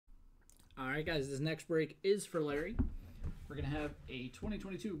right, guys, this next break is for Larry. We're going to have a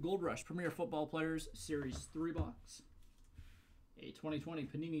 2022 Gold Rush Premier Football Players Series 3 box, a 2020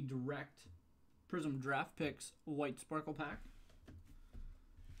 Panini Direct Prism Draft Picks White Sparkle Pack,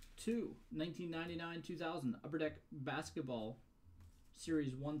 2 1999-2000 Upper Deck Basketball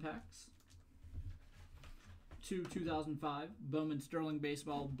Series 1 packs, 2 2005 Bowman Sterling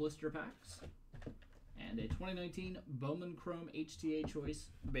Baseball Blister Packs, and a 2019 Bowman Chrome HTA Choice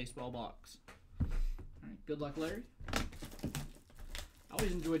Baseball Box. All right, good luck, Larry. I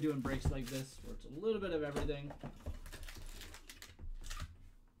always enjoy doing breaks like this, where it's a little bit of everything.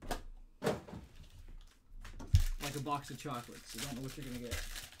 Like a box of chocolates. You don't know what you're going to get.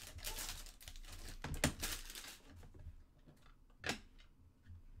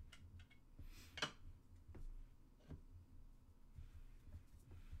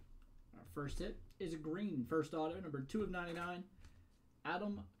 Our first hit is a green first auto, number 2 of 99,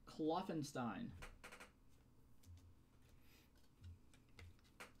 Adam Kloffenstein.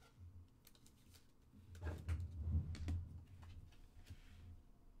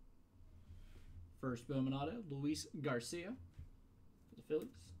 First Bowman auto, Luis Garcia for the Phillies.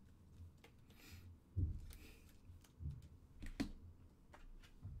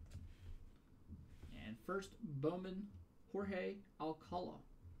 And first Bowman, Jorge Alcala,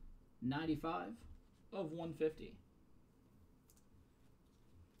 95 of 150.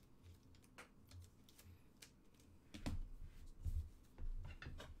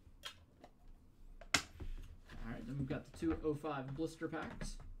 All right, then we've got the 205 blister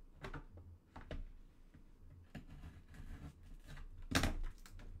packs.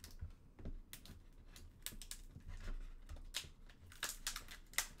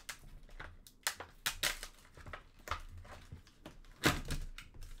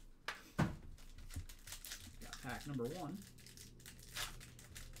 Pack number 1.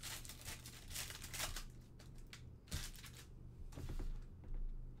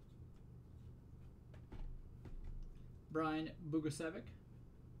 Brian Bugosevic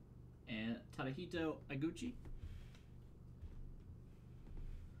and Tadahito Iguchi.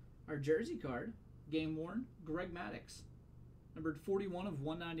 Our jersey card, game worn, Greg Maddux, numbered 41 of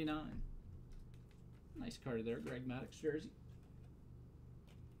 199. Nice card there, Greg Maddux jersey.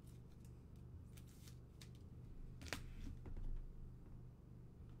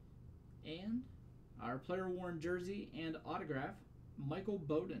 And our player worn jersey and autograph, Michael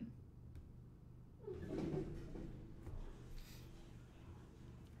Bowden.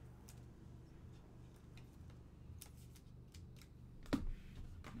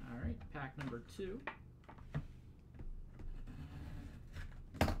 All right, pack number 2.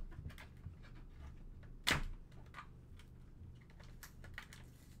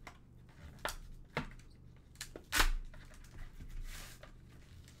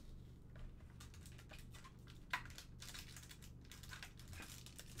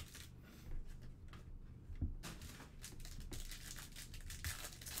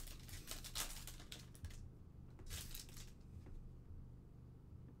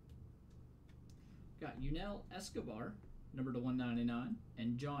 Got Yunel Escobar, number to 199,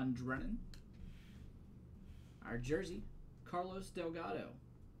 and John Drennan. Our jersey, Carlos Delgado.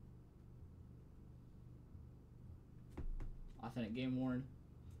 Authentic game worn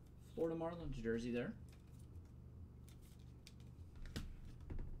Florida Marlins jersey there.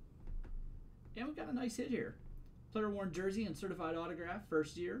 And we've got a nice hit here. Player worn jersey and certified autograph,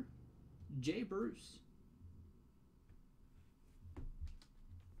 first year, Jay Bruce.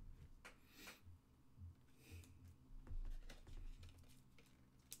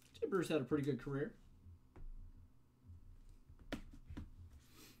 Bruce had a pretty good career.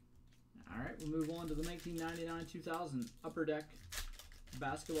 All right, we'll move on to the 1999-2000 Upper Deck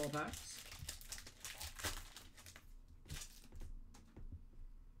Basketball Packs.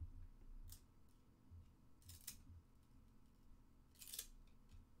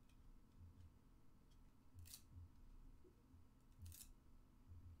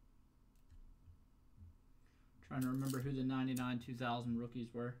 Trying to remember who the 99-2000 rookies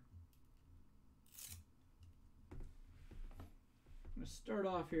were. I'm going to start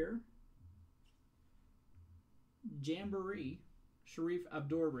off here. Jamboree, Sharif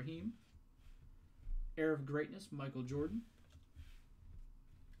Abdur-Rahim. Heir of Greatness, Michael Jordan.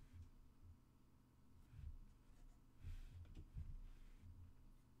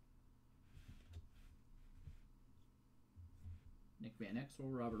 Nick Van Exel,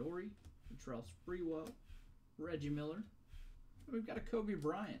 Robert Horry, Latrell Sprewell, Reggie Miller. And we've got a Kobe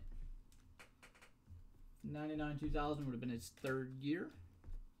Bryant. 99-2000 would have been his 3rd year.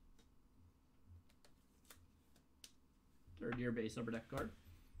 3rd year base upper deck card.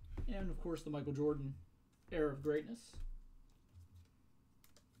 And, of course, the Michael Jordan Era of Greatness.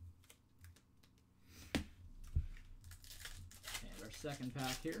 And our second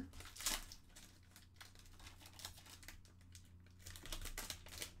pack here.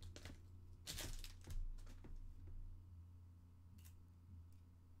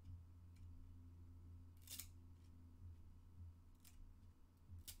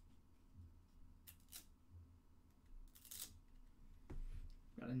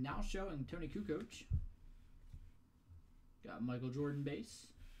 Got a now showing Tony Kukoc. Got Michael Jordan base.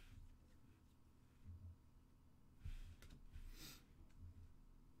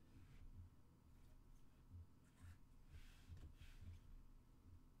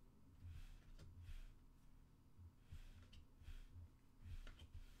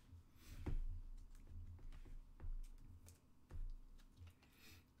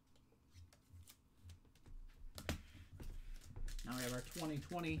 Now we have our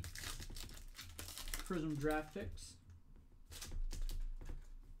 2020 Prism draft picks.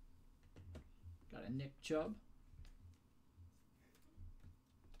 Got a Nick Chubb.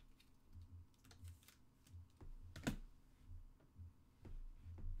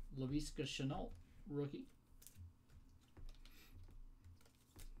 Laviska Shenault, rookie.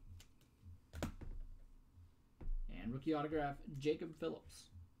 And rookie autograph, Jacob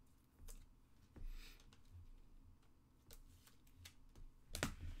Phillips.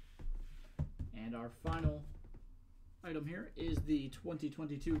 And our final item here is the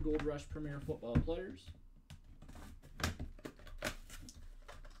 2022 Gold Rush Premier Football Players.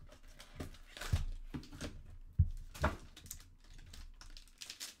 And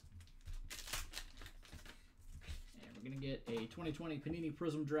we're going to get a 2020 Panini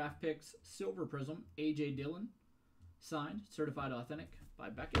Prism Draft Picks Silver Prism, A.J. Dillon, signed, certified authentic by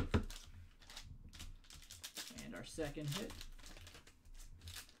Beckett. And our second hit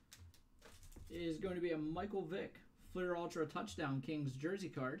is going to be a Michael Vick Fleer Ultra Touchdown Kings jersey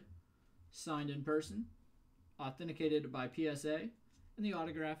card, signed in person, authenticated by PSA, and the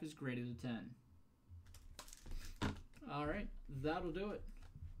autograph is graded a 10. All right, that'll do it.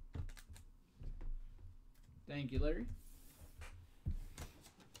 Thank you, Larry.